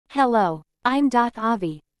Hello, I'm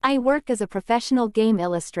Avi. I work as a professional game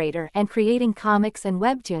illustrator and creating comics and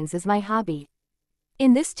webtoons is my hobby.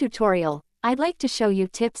 In this tutorial, I'd like to show you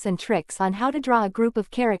tips and tricks on how to draw a group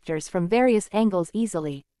of characters from various angles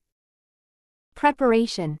easily.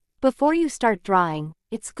 Preparation. Before you start drawing,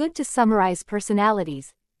 it's good to summarize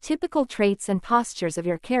personalities, typical traits and postures of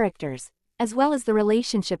your characters, as well as the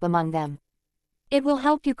relationship among them. It will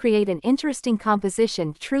help you create an interesting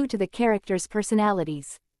composition true to the characters'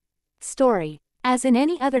 personalities. Story. As in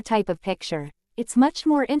any other type of picture, it's much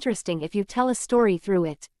more interesting if you tell a story through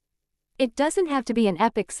it. It doesn't have to be an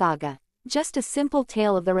epic saga, just a simple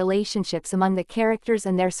tale of the relationships among the characters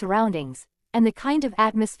and their surroundings, and the kind of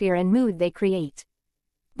atmosphere and mood they create.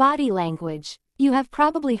 Body language. You have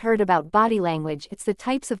probably heard about body language. It's the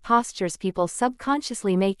types of postures people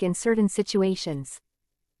subconsciously make in certain situations.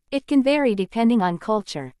 It can vary depending on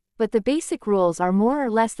culture, but the basic rules are more or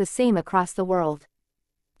less the same across the world.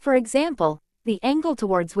 For example, the angle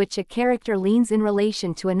towards which a character leans in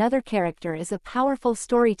relation to another character is a powerful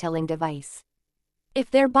storytelling device. If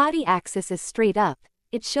their body axis is straight up,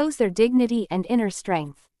 it shows their dignity and inner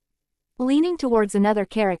strength. Leaning towards another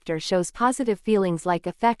character shows positive feelings like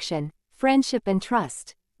affection, friendship and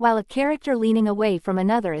trust, while a character leaning away from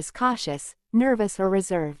another is cautious, nervous or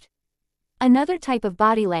reserved. Another type of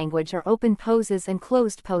body language are open poses and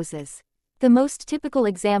closed poses. The most typical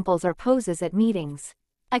examples are poses at meetings.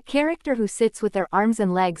 A character who sits with their arms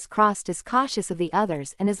and legs crossed is cautious of the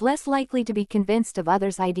others and is less likely to be convinced of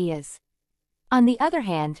others' ideas. On the other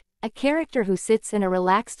hand, a character who sits in a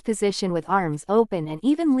relaxed position with arms open and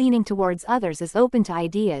even leaning towards others is open to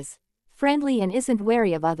ideas, friendly and isn't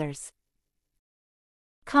wary of others.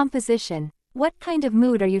 Composition. What kind of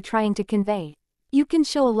mood are you trying to convey? You can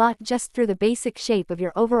show a lot just through the basic shape of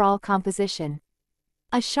your overall composition.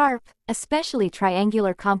 A sharp, especially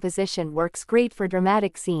triangular composition works great for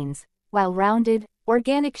dramatic scenes, while rounded,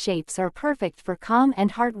 organic shapes are perfect for calm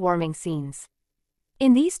and heartwarming scenes.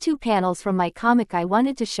 In these two panels from my comic, I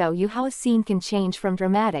wanted to show you how a scene can change from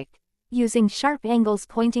dramatic, using sharp angles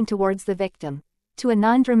pointing towards the victim, to a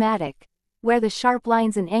non-dramatic, where the sharp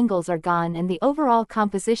lines and angles are gone and the overall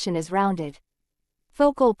composition is rounded.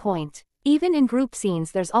 Focal point. Even in group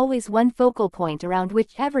scenes, there's always one focal point around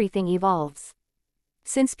which everything evolves.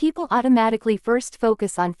 Since people automatically first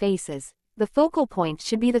focus on faces, the focal point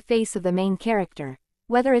should be the face of the main character,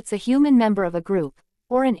 whether it's a human member of a group,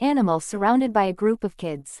 or an animal surrounded by a group of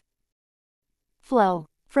kids. Flow.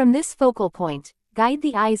 From this focal point, guide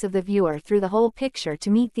the eyes of the viewer through the whole picture to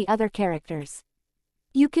meet the other characters.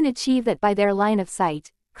 You can achieve that by their line of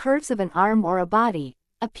sight, curves of an arm or a body,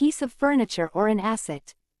 a piece of furniture or an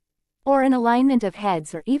asset, or an alignment of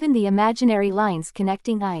heads or even the imaginary lines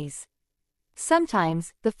connecting eyes.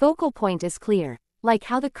 Sometimes, the focal point is clear, like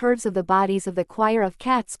how the curves of the bodies of the choir of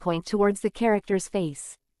cats point towards the character's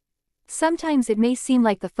face. Sometimes it may seem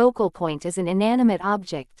like the focal point is an inanimate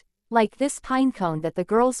object, like this pine cone that the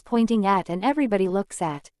girl's pointing at and everybody looks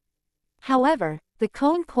at. However, the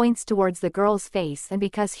cone points towards the girl's face, and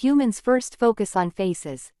because humans first focus on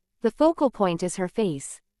faces, the focal point is her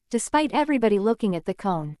face, despite everybody looking at the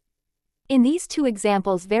cone. In these two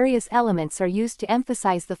examples, various elements are used to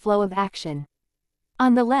emphasize the flow of action.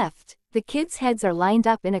 On the left, the kids' heads are lined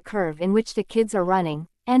up in a curve in which the kids are running,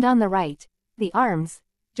 and on the right, the arms,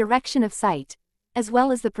 direction of sight, as well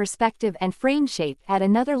as the perspective and frame shape add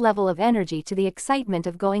another level of energy to the excitement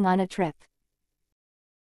of going on a trip.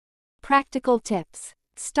 Practical tips.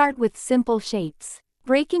 Start with simple shapes.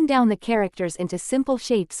 Breaking down the characters into simple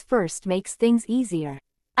shapes first makes things easier.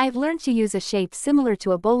 I've learned to use a shape similar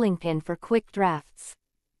to a bowling pin for quick drafts.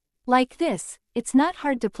 Like this, it's not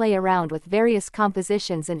hard to play around with various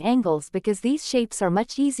compositions and angles because these shapes are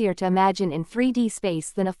much easier to imagine in 3D space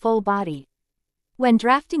than a full body. When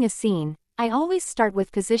drafting a scene, I always start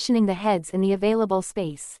with positioning the heads in the available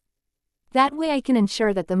space. That way I can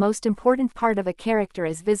ensure that the most important part of a character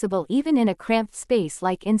is visible even in a cramped space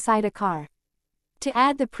like inside a car. To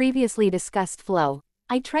add the previously discussed flow,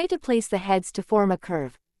 I try to place the heads to form a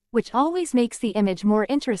curve, which always makes the image more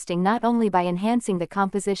interesting not only by enhancing the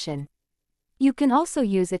composition. You can also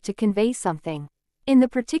use it to convey something. In the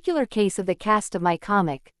particular case of the cast of my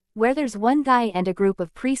comic, where there's one guy and a group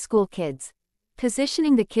of preschool kids,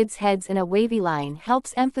 positioning the kids' heads in a wavy line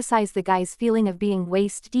helps emphasize the guy's feeling of being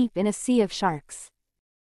waist deep in a sea of sharks.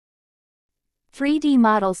 3D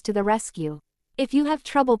models to the rescue. If you have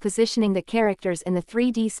trouble positioning the characters in the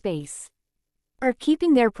 3D space, or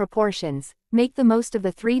keeping their proportions, make the most of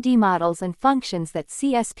the 3D models and functions that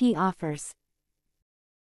CSP offers.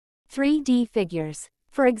 3D figures.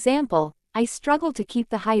 For example, I struggle to keep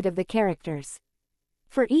the height of the characters.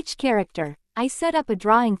 For each character, I set up a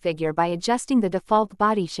drawing figure by adjusting the default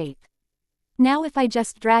body shape. Now if I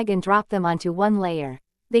just drag and drop them onto one layer,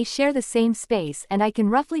 they share the same space and I can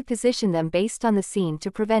roughly position them based on the scene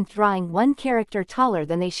to prevent drawing one character taller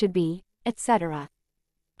than they should be, etc.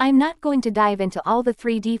 I'm not going to dive into all the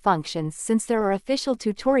 3D functions since there are official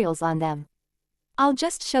tutorials on them. I'll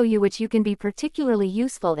just show you which you can be particularly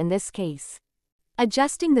useful in this case.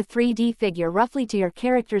 Adjusting the 3D figure roughly to your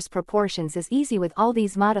character's proportions is easy with all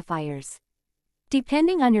these modifiers.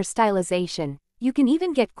 Depending on your stylization, you can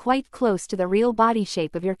even get quite close to the real body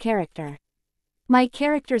shape of your character. My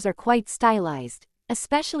characters are quite stylized,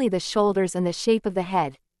 especially the shoulders and the shape of the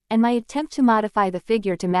head, and my attempt to modify the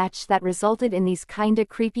figure to match that resulted in these kinda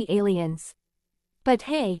creepy aliens. But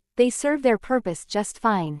hey, they serve their purpose just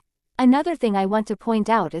fine. Another thing I want to point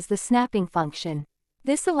out is the snapping function.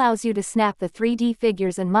 This allows you to snap the 3D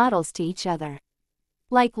figures and models to each other,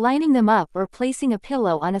 like lining them up or placing a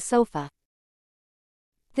pillow on a sofa.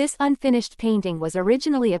 This unfinished painting was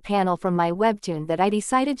originally a panel from my webtoon that I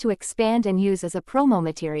decided to expand and use as a promo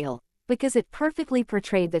material, because it perfectly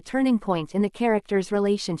portrayed the turning point in the characters'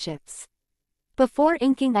 relationships. Before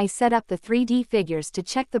inking, I set up the 3D figures to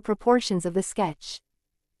check the proportions of the sketch.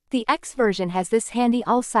 The X version has this handy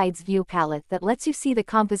all-sides view palette that lets you see the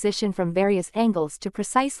composition from various angles to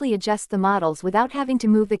precisely adjust the models without having to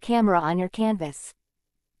move the camera on your canvas.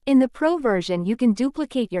 In the Pro version, you can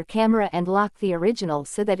duplicate your camera and lock the original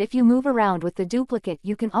so that if you move around with the duplicate,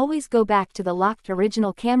 you can always go back to the locked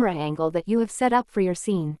original camera angle that you have set up for your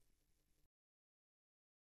scene.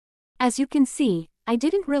 As you can see, I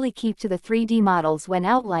didn't really keep to the 3D models when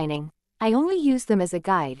outlining. I only used them as a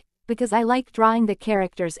guide, because I like drawing the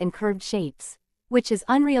characters in curved shapes, which is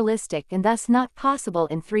unrealistic and thus not possible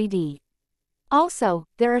in 3D. Also,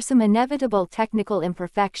 there are some inevitable technical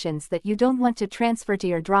imperfections that you don't want to transfer to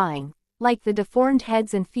your drawing, like the deformed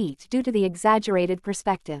heads and feet due to the exaggerated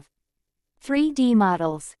perspective. 3D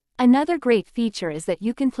models. Another great feature is that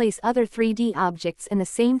you can place other 3D objects in the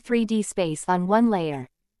same 3D space on one layer,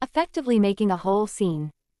 effectively making a whole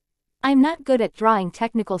scene. I'm not good at drawing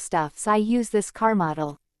technical stuff, so I use this car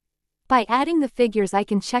model. By adding the figures, I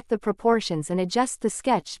can check the proportions and adjust the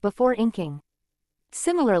sketch before inking.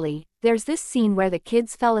 Similarly, there's this scene where the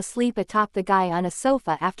kids fell asleep atop the guy on a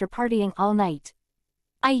sofa after partying all night.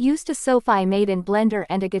 I used a sofa I made in Blender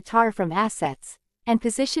and a guitar from assets, and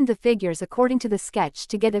positioned the figures according to the sketch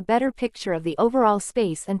to get a better picture of the overall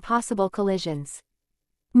space and possible collisions.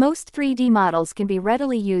 Most 3D models can be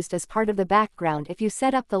readily used as part of the background if you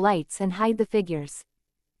set up the lights and hide the figures.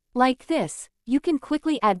 Like this, you can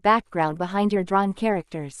quickly add background behind your drawn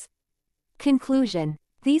characters. Conclusion.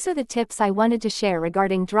 These are the tips I wanted to share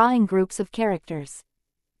regarding drawing groups of characters.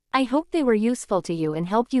 I hope they were useful to you and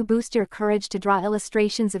helped you boost your courage to draw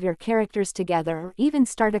illustrations of your characters together or even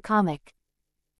start a comic.